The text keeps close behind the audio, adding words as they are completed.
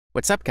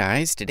What's up,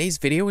 guys? Today's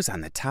video is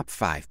on the top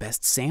 5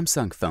 best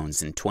Samsung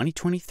phones in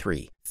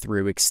 2023.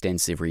 Through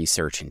extensive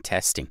research and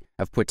testing,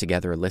 I've put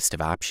together a list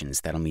of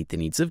options that'll meet the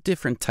needs of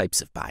different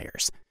types of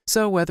buyers.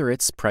 So whether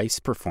it's price,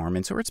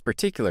 performance, or its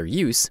particular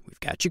use, we've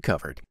got you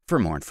covered. For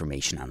more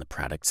information on the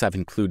products, I've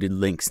included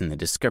links in the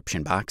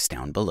description box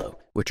down below,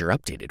 which are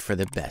updated for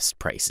the best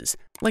prices.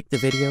 Like the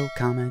video,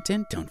 comment,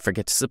 and don't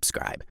forget to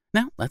subscribe.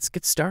 Now, let's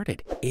get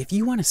started. If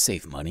you want to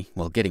save money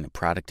while getting a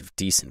product of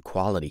decent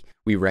quality,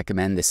 we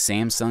recommend the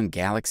Samsung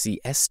Galaxy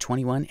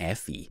S21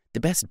 FE, the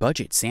best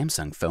budget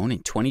Samsung phone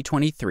in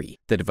 2023.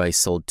 The device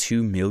sold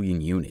 2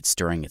 million units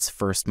during its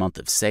first month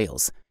of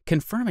sales,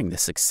 confirming the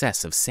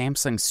success of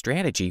Samsung's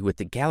strategy with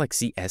the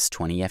Galaxy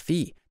S20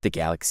 FE. The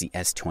Galaxy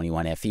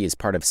S21 FE is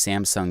part of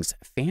Samsung's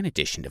Fan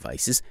Edition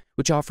devices,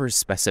 which offers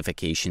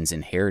specifications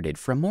inherited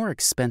from more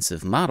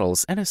expensive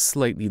models at a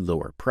slightly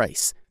lower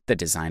price. The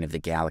design of the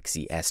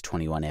Galaxy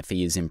S21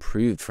 FE is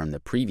improved from the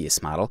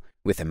previous model,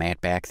 with a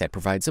matte back that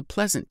provides a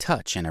pleasant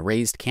touch and a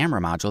raised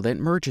camera module that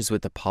merges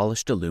with the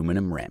polished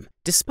aluminum rim.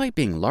 Despite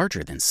being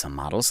larger than some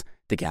models,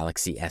 the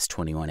Galaxy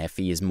S21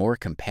 FE is more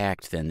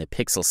compact than the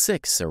Pixel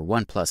 6 or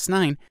OnePlus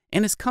 9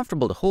 and is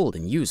comfortable to hold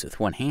and use with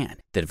one hand.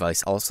 The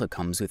device also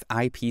comes with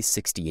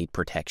IP68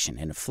 protection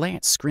and a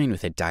flat screen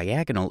with a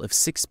diagonal of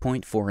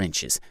 6.4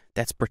 inches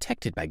that's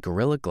protected by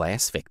Gorilla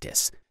Glass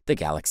Victus. The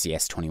Galaxy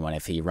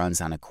S21 FE runs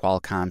on a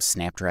Qualcomm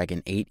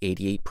Snapdragon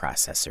 888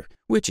 processor,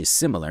 which is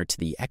similar to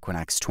the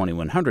Equinox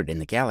 2100 in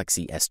the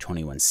Galaxy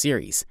S21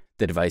 series.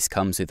 The device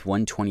comes with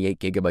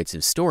 128GB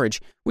of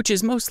storage, which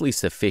is mostly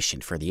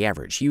sufficient for the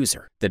average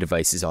user. The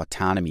device's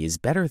autonomy is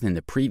better than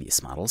the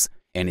previous models,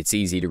 and it's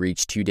easy to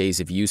reach 2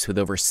 days of use with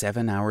over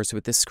 7 hours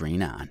with the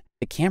screen on.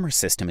 The camera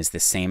system is the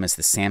same as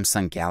the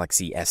Samsung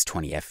Galaxy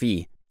S20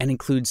 FE, and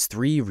includes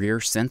 3 rear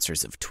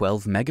sensors of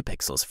 12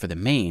 megapixels for the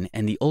main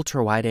and the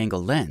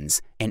ultra-wide-angle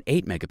lens, and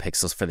 8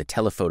 megapixels for the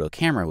telephoto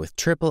camera with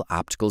triple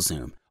optical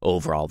zoom.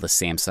 Overall, the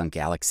Samsung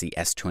Galaxy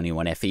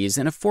S21 FE is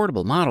an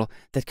affordable model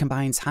that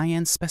combines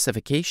high-end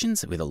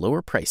specifications with a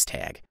lower price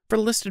tag. For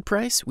the listed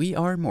price, we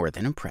are more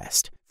than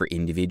impressed. For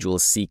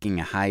individuals seeking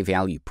a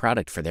high-value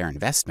product for their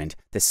investment,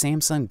 the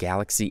Samsung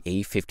Galaxy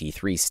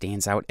A53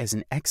 stands out as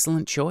an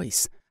excellent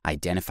choice.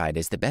 Identified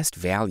as the best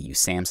value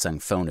Samsung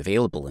phone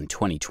available in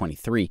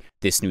 2023,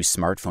 this new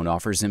smartphone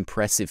offers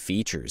impressive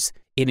features.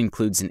 It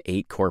includes an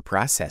 8-core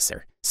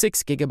processor,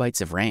 6GB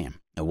of RAM,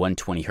 a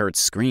 120Hz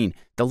screen,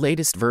 the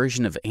latest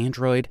version of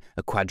Android,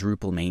 a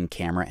quadruple main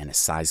camera, and a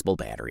sizable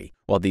battery.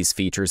 While these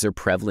features are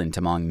prevalent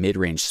among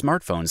mid-range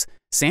smartphones,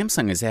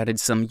 Samsung has added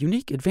some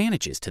unique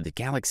advantages to the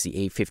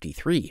Galaxy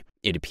A53.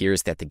 It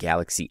appears that the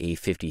Galaxy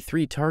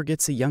A53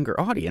 targets a younger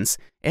audience,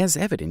 as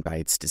evident by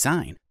its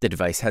design. The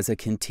device has a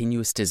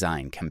continuous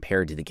design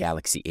compared to the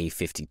Galaxy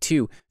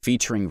A52,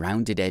 featuring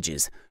rounded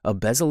edges, a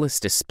bezel-less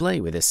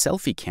display with a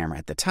selfie camera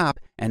at the top,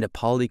 and a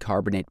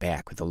polycarbonate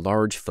back with a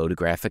large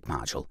photographic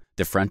module.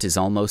 The front is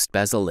almost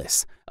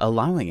bezel-less,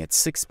 allowing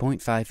its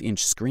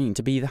 6.5-inch screen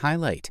to be the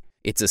highlight.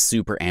 It's a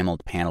Super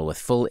AMOLED panel with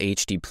full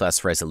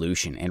HD+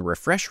 resolution and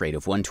refresh rate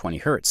of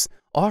 120Hz,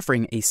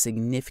 offering a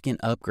significant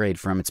upgrade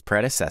from its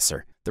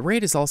predecessor. The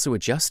rate is also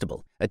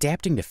adjustable,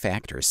 adapting to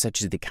factors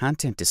such as the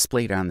content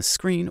displayed on the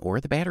screen or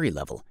the battery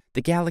level.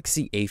 The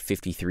Galaxy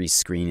A53's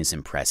screen is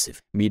impressive,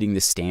 meeting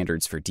the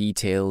standards for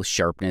detail,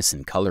 sharpness,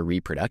 and color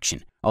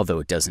reproduction. Although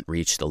it doesn't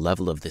reach the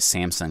level of the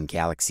Samsung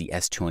Galaxy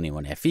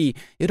S21 FE,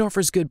 it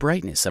offers good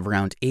brightness of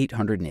around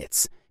 800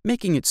 nits,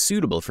 making it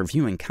suitable for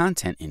viewing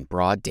content in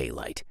broad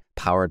daylight.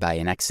 Powered by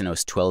an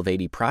Exynos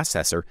 1280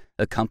 processor,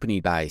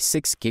 accompanied by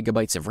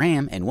 6GB of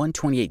RAM and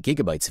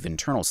 128GB of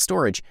internal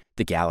storage,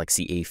 the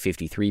Galaxy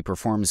A53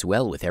 performs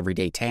well with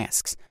everyday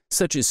tasks,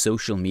 such as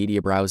social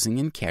media browsing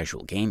and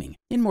casual gaming.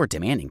 In more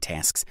demanding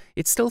tasks,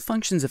 it still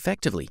functions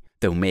effectively,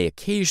 though may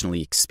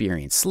occasionally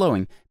experience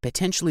slowing,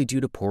 potentially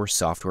due to poor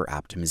software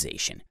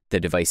optimization.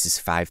 The device's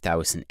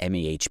 5000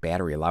 mAh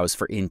battery allows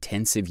for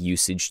intensive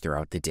usage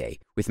throughout the day,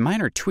 with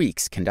minor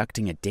tweaks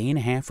conducting a day and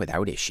a half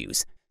without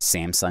issues.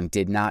 Samsung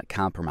did not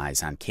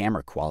compromise on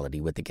camera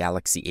quality with the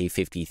Galaxy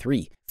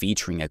A53,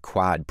 featuring a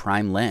quad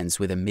prime lens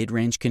with a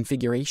mid-range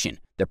configuration.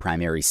 The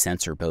primary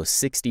sensor boasts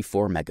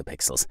 64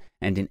 megapixels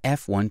and an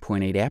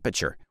f1.8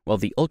 aperture, while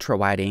the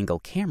ultra-wide-angle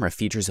camera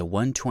features a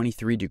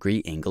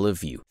 123-degree angle of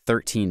view,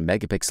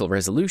 13-megapixel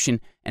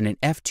resolution, and an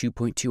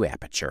f2.2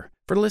 aperture.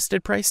 For the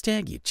listed price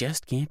tag, you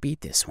just can't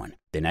beat this one.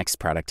 The next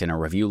product in our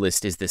review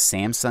list is the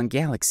Samsung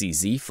Galaxy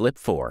Z Flip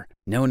 4.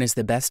 Known as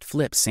the best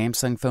flip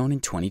Samsung phone in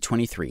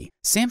 2023,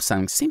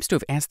 Samsung seems to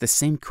have asked the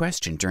same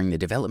question during the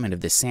development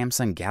of the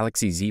Samsung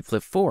Galaxy Z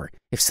Flip 4.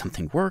 If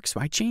something works,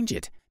 why change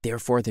it?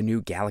 Therefore, the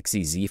new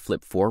Galaxy Z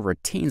Flip 4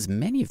 retains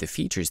many of the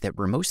features that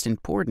were most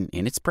important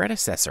in its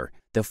predecessor.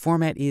 The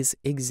format is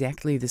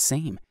exactly the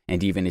same,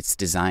 and even its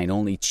design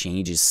only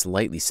changes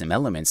slightly some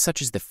elements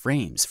such as the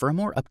frames for a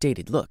more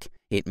updated look.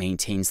 It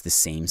maintains the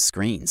same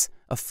screens,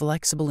 a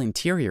flexible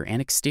interior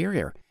and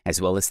exterior,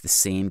 as well as the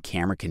same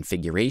camera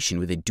configuration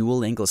with a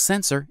dual-angle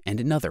sensor and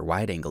another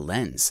wide-angle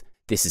lens.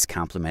 This is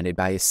complemented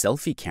by a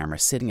selfie camera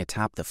sitting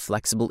atop the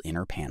flexible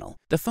inner panel.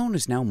 The phone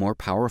is now more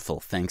powerful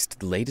thanks to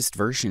the latest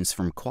versions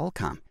from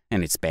Qualcomm,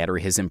 and its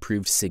battery has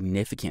improved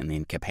significantly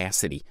in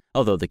capacity,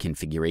 although the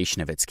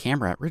configuration of its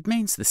camera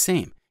remains the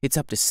same. It's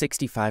up to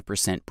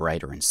 65%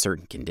 brighter in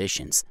certain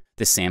conditions.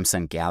 The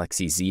Samsung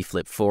Galaxy Z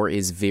Flip 4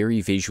 is very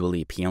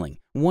visually appealing,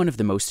 one of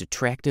the most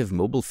attractive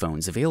mobile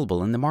phones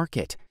available in the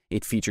market.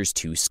 It features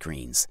two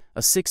screens, a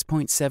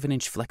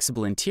 6.7-inch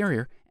flexible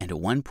interior and a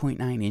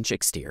 1.9-inch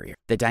exterior.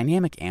 The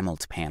dynamic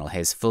AMOLED panel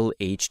has full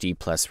HD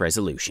Plus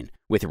resolution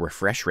with a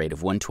refresh rate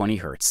of 120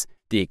 Hz.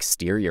 The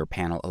exterior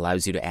panel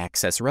allows you to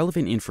access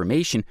relevant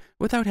information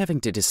without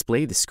having to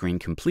display the screen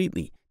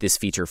completely. This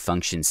feature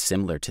functions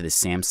similar to the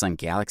Samsung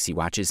Galaxy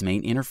Watch's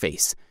main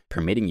interface,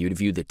 permitting you to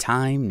view the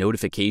time,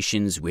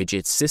 notifications,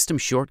 widgets, system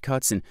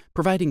shortcuts, and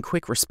providing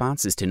quick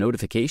responses to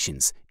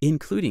notifications,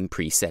 including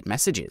preset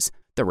messages.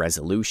 The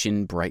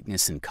resolution,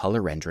 brightness, and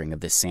color rendering of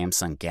the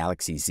Samsung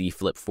Galaxy Z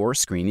Flip 4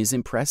 screen is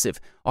impressive,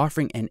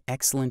 offering an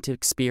excellent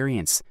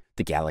experience.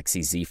 The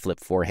Galaxy Z Flip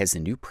 4 has a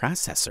new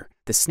processor,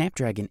 the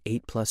Snapdragon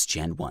 8 Plus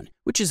Gen 1,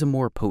 which is a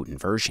more potent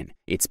version.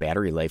 Its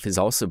battery life has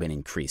also been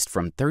increased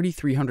from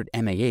 3300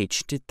 mAh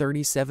to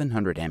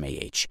 3700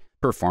 mAh.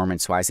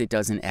 Performance-wise, it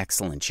does an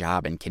excellent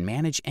job and can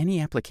manage any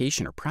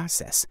application or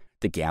process.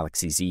 The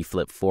Galaxy Z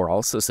Flip 4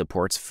 also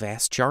supports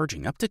fast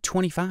charging up to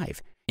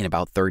 25. In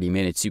about 30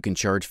 minutes, you can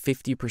charge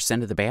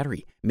 50% of the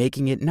battery,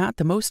 making it not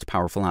the most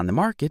powerful on the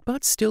market,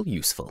 but still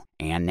useful.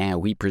 And now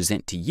we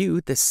present to you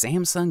the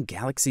Samsung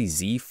Galaxy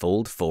Z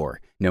Fold 4,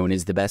 known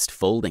as the best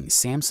folding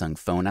Samsung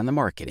phone on the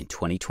market in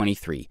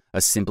 2023.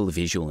 A simple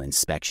visual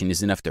inspection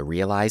is enough to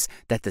realize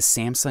that the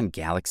Samsung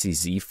Galaxy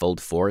Z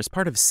Fold 4 is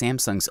part of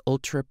Samsung's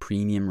Ultra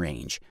premium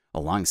range,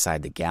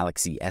 alongside the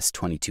Galaxy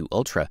S22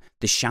 Ultra,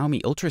 the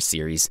Xiaomi Ultra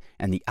series,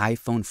 and the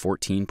iPhone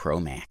 14 Pro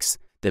Max.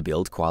 The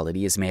build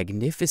quality is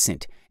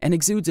magnificent and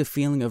exudes a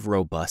feeling of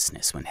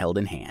robustness when held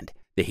in hand.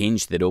 The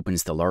hinge that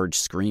opens the large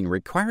screen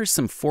requires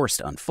some force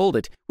to unfold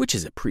it, which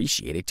is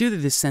appreciated due to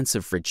the sense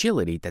of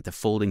fragility that the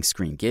folding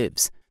screen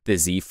gives. The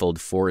Z Fold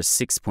 4's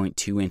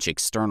 6.2-inch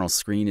external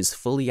screen is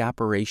fully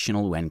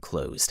operational when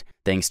closed,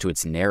 thanks to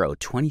its narrow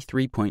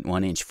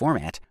 23.1-inch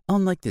format,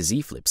 unlike the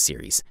Z Flip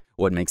series.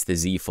 What makes the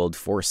Z Fold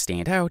 4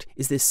 stand out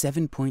is the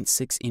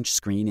 7.6-inch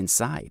screen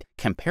inside,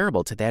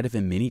 comparable to that of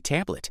a mini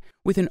tablet,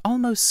 with an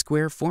almost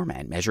square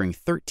format measuring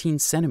 13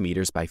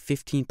 centimeters by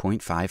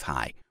 15.5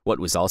 high. What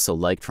was also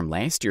liked from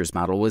last year's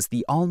model was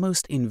the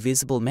almost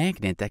invisible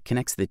magnet that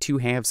connects the two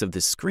halves of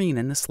the screen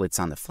and the slits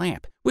on the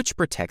flap, which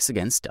protects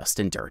against dust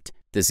and dirt.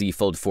 The Z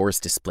Fold 4's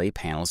display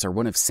panels are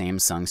one of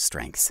Samsung's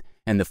strengths,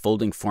 and the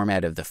folding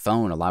format of the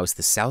phone allows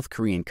the South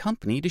Korean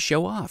company to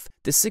show off.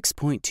 The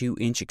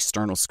 6.2-inch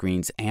external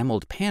screen's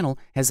AMOLED panel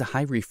has a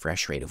high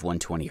refresh rate of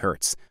 120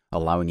 Hz,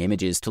 allowing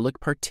images to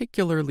look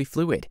particularly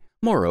fluid.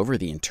 Moreover,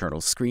 the internal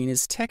screen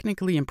is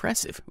technically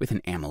impressive with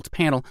an AMOLED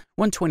panel,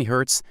 120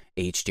 Hz,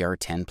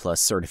 HDR10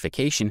 Plus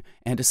certification,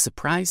 and a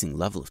surprising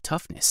level of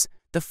toughness.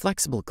 The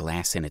flexible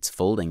glass in its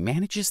folding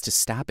manages to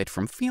stop it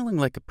from feeling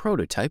like a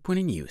prototype when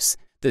in use.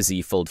 The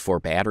Z Fold 4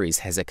 batteries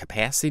has a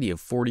capacity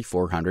of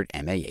 4400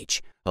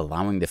 mAh,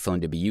 allowing the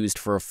phone to be used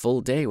for a full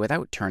day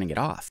without turning it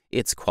off.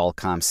 Its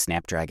Qualcomm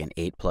Snapdragon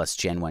 8 Plus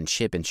Gen 1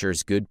 chip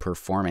ensures good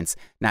performance,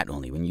 not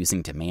only when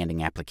using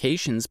demanding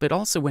applications, but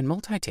also when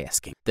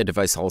multitasking. The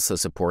device also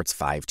supports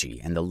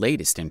 5G and the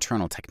latest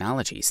internal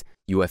technologies,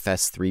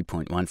 UFS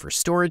 3.1 for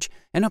storage,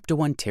 and up to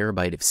 1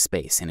 terabyte of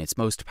space in its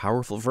most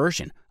powerful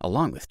version,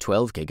 along with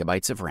 12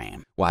 gigabytes of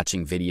RAM.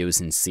 Watching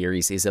videos in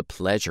series is a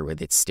pleasure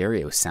with its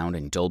stereo sound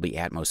and Dolby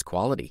Atmos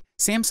quality.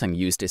 Samsung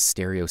used a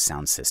stereo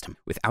sound system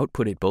with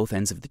output at both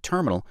ends of the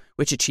terminal,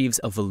 which achieves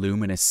a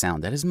voluminous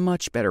sound that is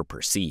much better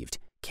perceived.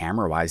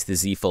 Camera-wise, the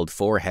Z Fold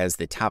 4 has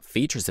the top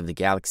features of the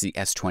Galaxy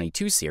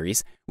S22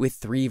 series with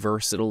 3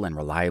 versatile and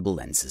reliable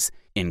lenses,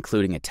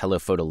 including a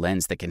telephoto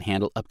lens that can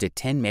handle up to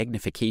 10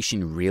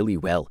 magnification really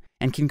well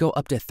and can go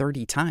up to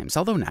 30 times,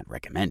 although not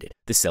recommended.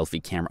 The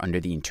selfie camera under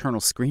the internal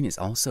screen is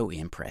also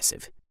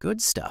impressive.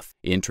 Good stuff.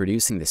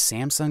 Introducing the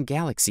Samsung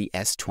Galaxy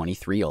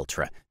S23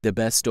 Ultra, the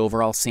best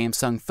overall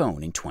Samsung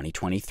phone in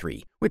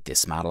 2023. With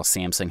this model,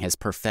 Samsung has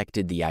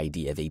perfected the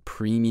idea of a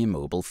premium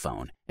mobile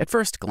phone. At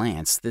first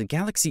glance, the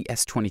Galaxy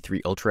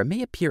S23 Ultra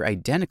may appear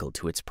identical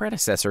to its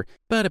predecessor,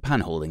 but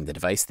upon holding the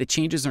device, the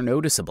changes are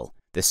noticeable.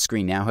 The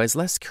screen now has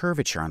less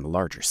curvature on the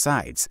larger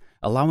sides,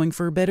 allowing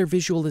for better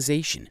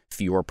visualization,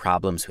 fewer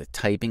problems with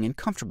typing, and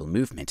comfortable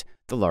movement.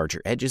 The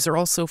larger edges are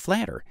also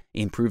flatter,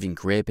 improving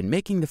grip and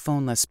making the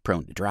phone less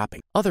prone to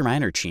dropping. Other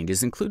minor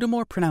changes include a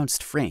more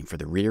pronounced frame for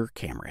the rear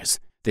cameras.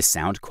 The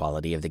sound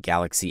quality of the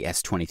Galaxy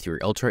S23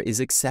 Ultra is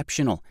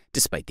exceptional,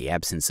 despite the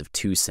absence of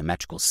 2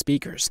 symmetrical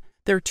speakers.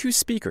 There are 2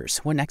 speakers,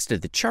 one next to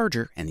the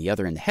charger and the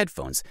other in the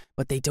headphones,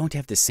 but they don't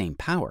have the same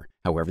power.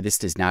 However, this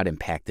does not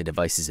impact the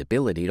device's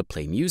ability to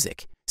play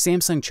music.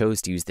 Samsung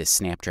chose to use this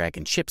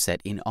Snapdragon chipset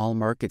in all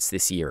markets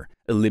this year,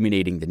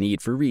 eliminating the need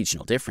for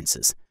regional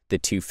differences. The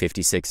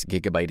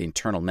 256GB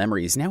internal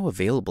memory is now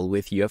available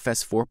with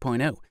UFS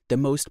 4.0, the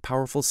most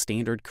powerful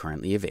standard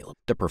currently available.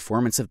 The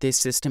performance of this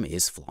system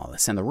is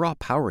flawless, and the raw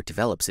power it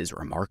develops is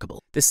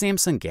remarkable. The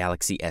Samsung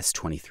Galaxy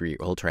S23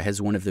 Ultra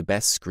has one of the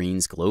best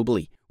screens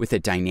globally, with a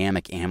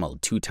dynamic AMOLED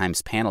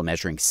 2x panel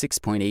measuring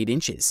 6.8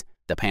 inches.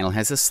 The panel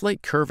has a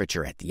slight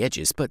curvature at the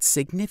edges, but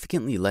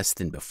significantly less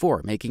than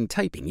before, making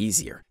typing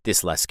easier.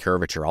 This less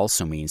curvature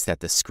also means that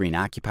the screen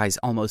occupies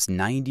almost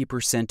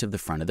 90% of the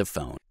front of the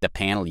phone. The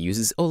panel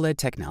uses OLED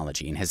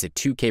technology and has a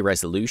 2K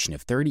resolution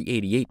of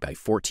 3088 by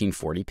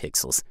 1440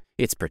 pixels.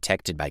 It's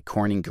protected by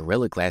Corning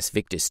Gorilla Glass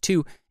Victus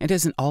 2 and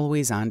has an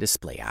always-on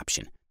display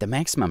option. The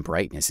maximum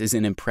brightness is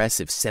an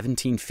impressive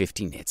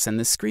 1750 nits, and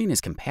the screen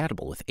is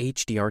compatible with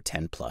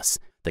HDR10+.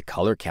 The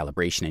color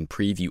calibration and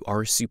preview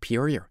are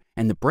superior,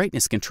 and the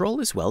brightness control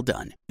is well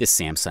done. The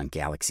Samsung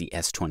Galaxy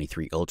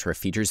S23 Ultra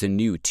features a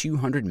new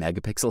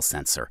 200-megapixel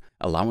sensor,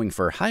 allowing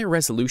for higher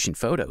resolution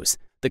photos.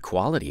 The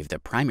quality of the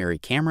primary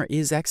camera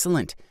is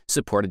excellent,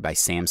 supported by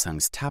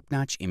Samsung's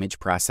top-notch image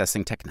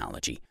processing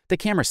technology. The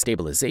camera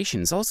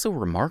stabilization is also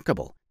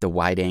remarkable. The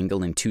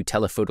wide-angle and 2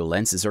 telephoto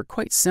lenses are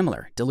quite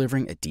similar,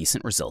 delivering a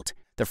decent result.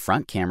 The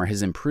front camera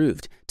has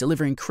improved,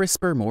 delivering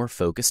crisper, more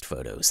focused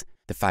photos.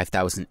 The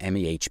 5000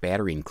 mAh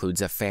battery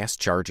includes a fast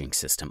charging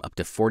system, up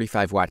to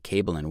 45-watt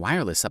cable, and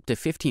wireless up to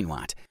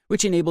 15-watt,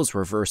 which enables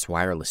reverse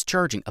wireless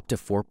charging up to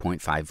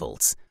 4.5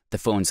 volts. The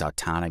phone's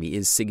autonomy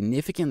is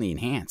significantly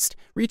enhanced,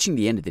 reaching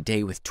the end of the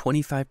day with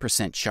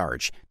 25%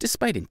 charge,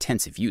 despite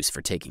intensive use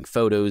for taking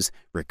photos,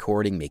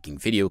 recording, making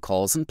video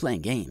calls, and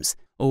playing games.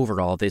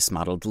 Overall, this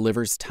model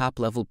delivers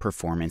top-level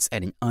performance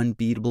at an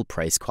unbeatable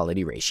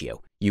price-quality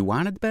ratio. You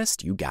wanted the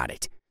best, you got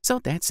it. So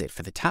that's it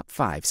for the top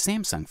 5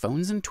 Samsung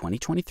phones in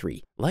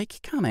 2023. Like,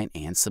 comment,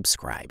 and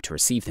subscribe to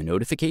receive the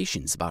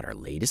notifications about our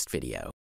latest video.